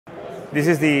This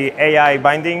is the AI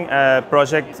binding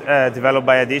project developed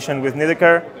by Addit-ion with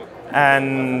Nidaker.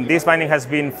 And this binding has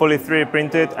been fully 3D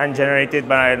printed and generated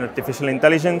by an artificial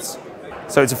intelligence.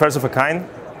 So it's the first of a kind.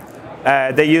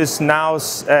 They use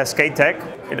now's skate tech.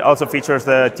 It also features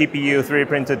the TPU 3D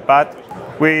printed pad.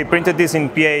 We printed this in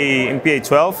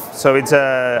PA12, so it's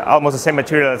almost the same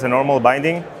material as a normal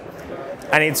binding.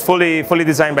 And it's fully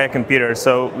designed by a computer.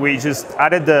 So we just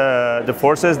added the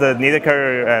forces that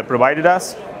Nidaker provided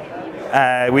us.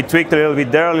 We tweaked a little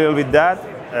bit there, a little bit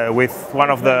that, with one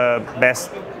of the best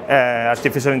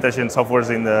artificial intelligence softwares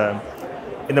in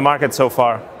the market so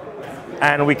far.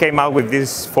 And we came out with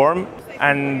this form,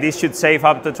 and this should save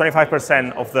up to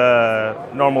 25% of the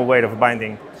normal weight of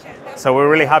binding. So we're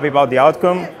really happy about the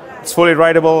outcome. It's fully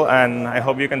rideable, and I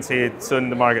hope you can see it soon in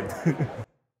the market.